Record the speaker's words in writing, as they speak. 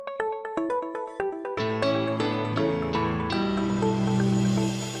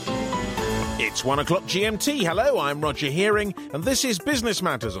It's 1 o'clock GMT. Hello, I'm Roger Hearing, and this is Business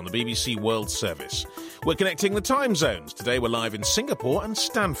Matters on the BBC World Service. We're connecting the time zones. Today we're live in Singapore and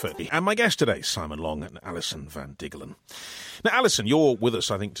Stanford. And my guest today, Simon Long and Alison Van Diggelen. Now, Alison, you're with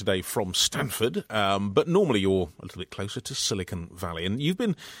us, I think, today from Stanford, but normally you're a little bit closer to Silicon Valley. And you've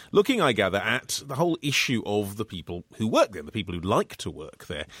been looking, I gather, at the whole issue of the people who work there, the people who like to work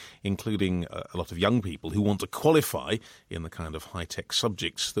there, including a lot of young people who want to qualify in the kind of high-tech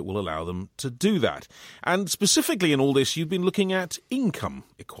subjects that will allow them to do that. And specifically in all this, you've been looking at income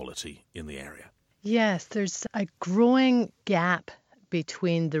equality in the area. Yes, there's a growing gap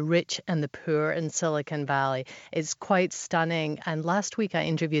between the rich and the poor in Silicon Valley. It's quite stunning. And last week I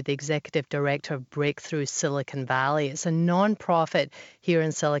interviewed the executive director of Breakthrough Silicon Valley. It's a non-profit here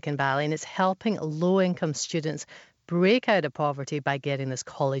in Silicon Valley, and it's helping low-income students break out of poverty by getting this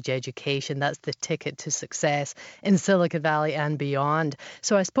college education. That's the ticket to success in Silicon Valley and beyond.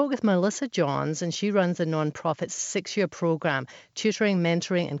 So I spoke with Melissa Johns, and she runs a non-profit 6-year program, tutoring,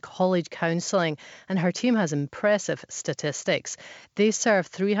 mentoring and college counselling. And her team has impressive statistics. They serve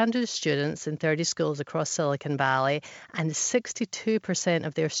 300 students in 30 schools across Silicon Valley, and 62%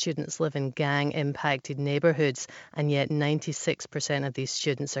 of their students live in gang-impacted neighbourhoods, and yet 96% of these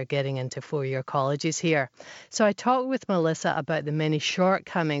students are getting into 4-year colleges here. So I talked with Melissa about the many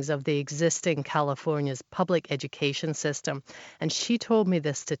shortcomings of the existing California's public education system, and she told me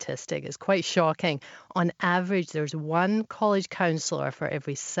this statistic is quite shocking. On average, there's one college counselor for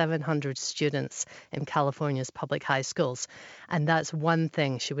every 700 students in California's public high schools, and that's one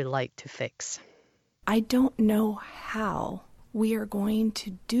thing she would like to fix. I don't know how we are going to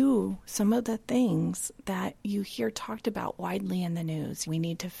do some of the things that you hear talked about widely in the news. We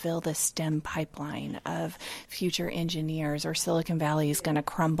need to fill the STEM pipeline of future engineers, or Silicon Valley is going to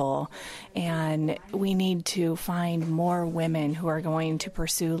crumble. And we need to find more women who are going to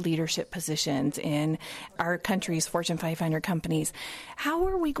pursue leadership positions in our country's Fortune 500 companies. How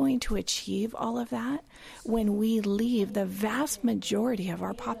are we going to achieve all of that when we leave the vast majority of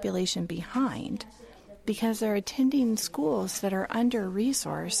our population behind? Because they're attending schools that are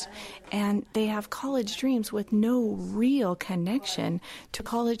under-resourced, and they have college dreams with no real connection to a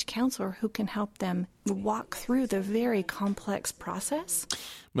college counselor who can help them walk through the very complex process.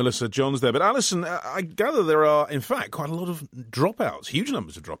 Melissa Johns there. But Alison, I gather there are, in fact, quite a lot of dropouts, huge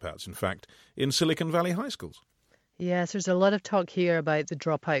numbers of dropouts, in fact, in Silicon Valley high schools. Yes, there's a lot of talk here about the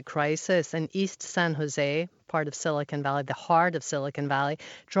dropout crisis. In East San Jose, part of Silicon Valley, the heart of Silicon Valley,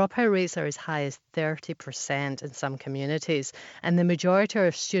 dropout rates are as high as 30% in some communities. And the majority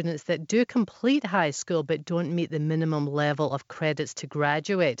are students that do complete high school but don't meet the minimum level of credits to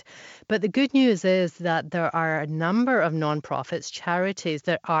graduate. But the good news is that there are a number of nonprofits, charities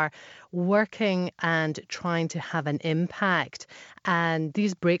that are working and trying to have an impact. And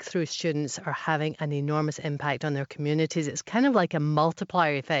these breakthrough students are having an enormous impact on their communities. It's kind of like a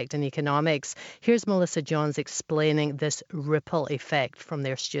multiplier effect in economics. Here's Melissa Johns explaining this ripple effect from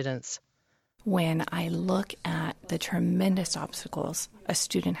their students. When I look at the tremendous obstacles a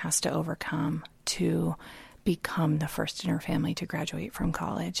student has to overcome to become the first in her family to graduate from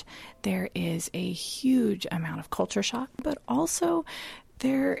college, there is a huge amount of culture shock, but also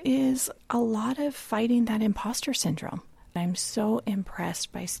there is a lot of fighting that imposter syndrome. I'm so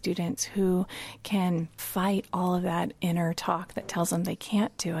impressed by students who can fight all of that inner talk that tells them they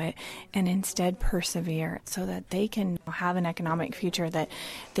can't do it and instead persevere so that they can have an economic future that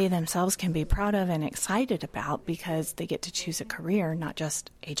they themselves can be proud of and excited about, because they get to choose a career, not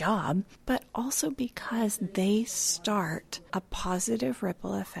just a job, but also because they start a positive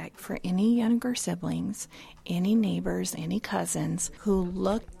ripple effect for any younger siblings, any neighbors, any cousins who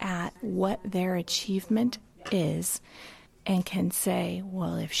look at what their achievement is and can say,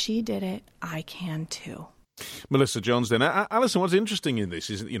 well, if she did it, I can too. Melissa Johns then. Alison, what's interesting in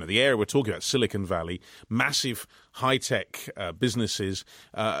this is, the area we're talking about, Silicon Valley, massive high-tech businesses.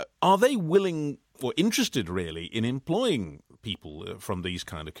 Are they willing or interested, really, in employing people from these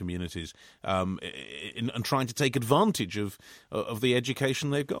kind of communities and trying to take advantage of the education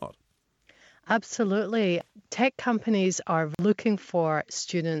they've got? Absolutely. Tech companies are looking for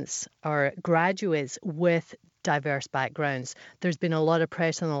students or graduates with diverse backgrounds. There's been a lot of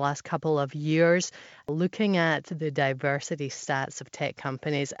press in the last couple of years looking at the diversity stats of tech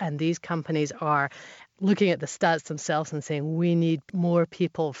companies, and these companies are looking at the stats themselves and saying we need more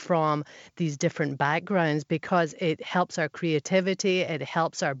people from these different backgrounds because it helps our creativity, it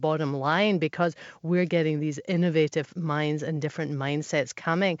helps our bottom line because we're getting these innovative minds and different mindsets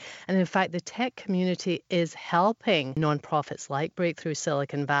coming. And in fact, the tech community is helping nonprofits like Breakthrough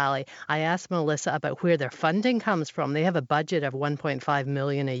Silicon Valley. I asked Melissa about where their funding comes from. They have a budget of $1.5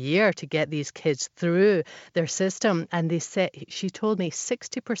 million a year to get these kids through their system. And they said, she told me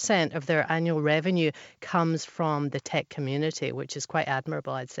 60% of their annual revenue comes from the tech community, which is quite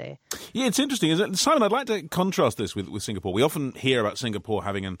admirable, I'd say. Yeah, it's interesting, isn't it? Simon, I'd like to contrast this with Singapore. We often hear about Singapore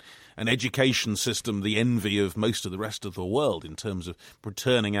having an education system, the envy of most of the rest of the world in terms of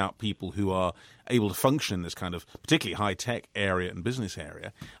turning out people who are able to function in this kind of particularly high-tech area and business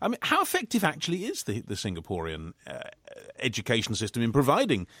area. I mean, how effective actually is the Singaporean education system in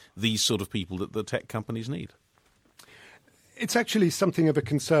providing these sort of people that the tech companies need? It's actually something of a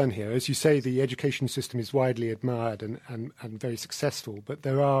concern here. As you say, the education system is widely admired and very successful, but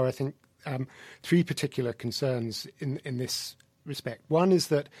there are, I think, three particular concerns in this respect. One is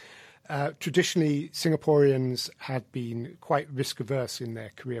that traditionally Singaporeans have been quite risk-averse in their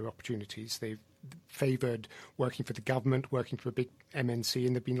career opportunities. They've favoured working for the government, working for a big MNC, and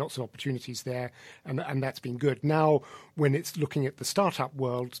there have been lots of opportunities there, and that's been good. Now, when it's looking at the startup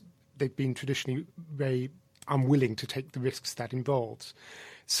world, they've been traditionally very unwilling to take the risks that involves.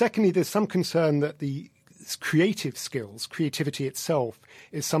 Secondly, there's some concern that the creative skills, creativity itself,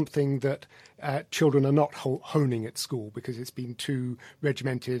 is something that children are not honing at school because it's been too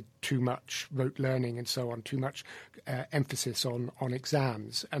regimented, too much rote learning and so on, too much emphasis on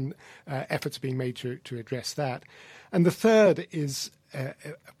exams, and efforts are being made to address that. And the third is a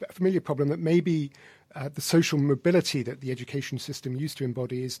familiar problem that maybe the social mobility that the education system used to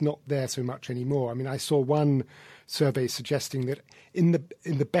embody is not there so much anymore. I mean, I saw one survey suggesting that in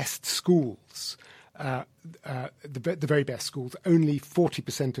the best schools, the very best schools, only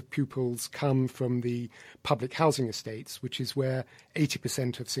 40% of pupils come from the public housing estates, which is where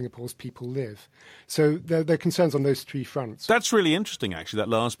 80% of Singapore's people live. So there are concerns on those three fronts. That's really interesting, actually, that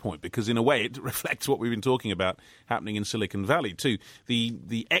last point, because in a way it reflects what we've been talking about happening in Silicon Valley too,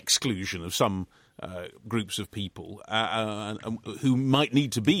 the exclusion of some groups of people who might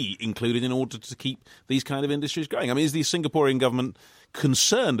need to be included in order to keep these kind of industries going. I mean, is the Singaporean government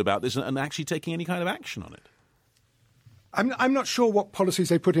concerned about this and actually taking any kind of action on it? I'm not sure what policies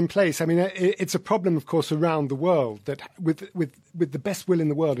they put in place. I mean, it's a problem, of course, around the world that with the best will in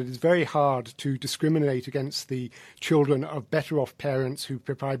the world, it is very hard to discriminate against the children of better off parents who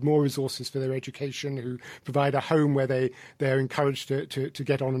provide more resources for their education, who provide a home where they're encouraged to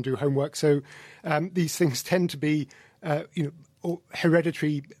get on and do homework. So these things tend to be,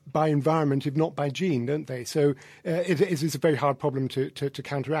 hereditary by environment, if not by gene, don't they? So it is a very hard problem to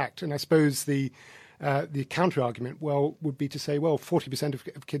counteract. And I suppose the counter-argument, would be to say,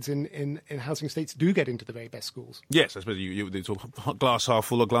 40% of kids in housing estates do get into the very best schools. Yes, I suppose it's all glass half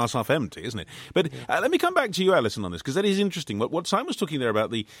full or glass half empty, isn't it? But let me come back to you, Alison, on this, because that is interesting. What Simon was talking there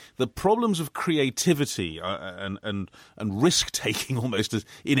about, the problems of creativity and risk-taking almost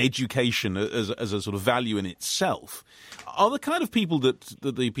in education as a sort of value in itself, are the kind of people that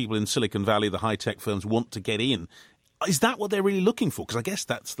the people in Silicon Valley, the high-tech firms, want to get in. Is that what they're really looking for? Because I guess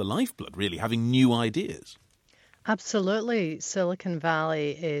that's the lifeblood, really, having new ideas. Absolutely. Silicon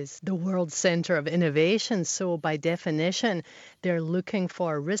Valley is the world center of innovation. So by definition, they're looking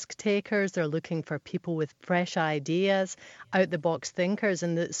for risk takers. They're looking for people with fresh ideas, out-the-box thinkers.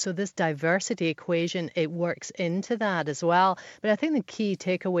 And so this diversity equation, it works into that as well. But I think the key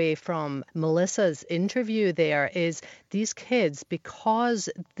takeaway from Melissa's interview there is these kids, because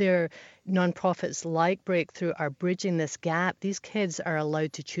they're nonprofits like Breakthrough are bridging this gap, these kids are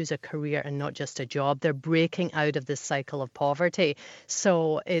allowed to choose a career and not just a job. They're breaking out of this cycle of poverty.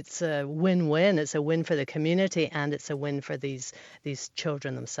 So it's a win-win. It's a win for the community and it's a win for these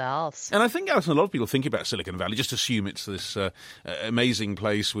children themselves. And I think, Alison, a lot of people think about Silicon Valley, just assume it's this amazing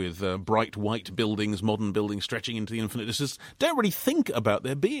place with bright white buildings, modern buildings stretching into the infinite distance. Don't really think about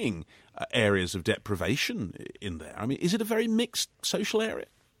there being areas of deprivation in there. I mean, is it a very mixed social area?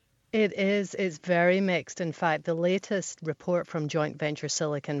 It is. It's very mixed. In fact, the latest report from Joint Venture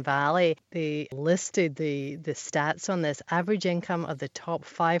Silicon Valley, they listed the stats on this. Average income of the top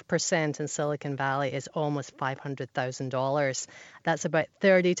 5% in Silicon Valley is almost $500,000. That's about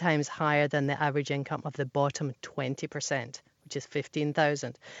 30 times higher than the average income of the bottom 20%, which is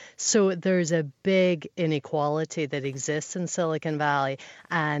 $15,000. So there's a big inequality that exists in Silicon Valley,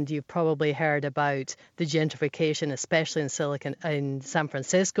 and you've probably heard about the gentrification, especially in San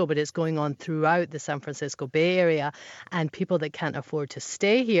Francisco, but it's going on throughout the San Francisco Bay Area, and people that can't afford to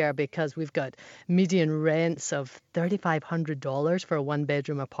stay here because we've got median rents of $3,500 for a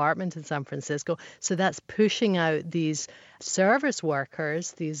one-bedroom apartment in San Francisco. So that's pushing out these service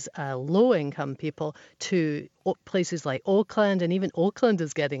workers, these low-income people, to places like Oakland, and even Oakland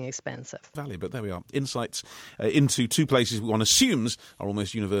is getting expensive. Valley, but there we are. Insights into two places one assumes are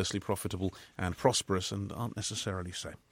almost universally profitable and prosperous and aren't necessarily so.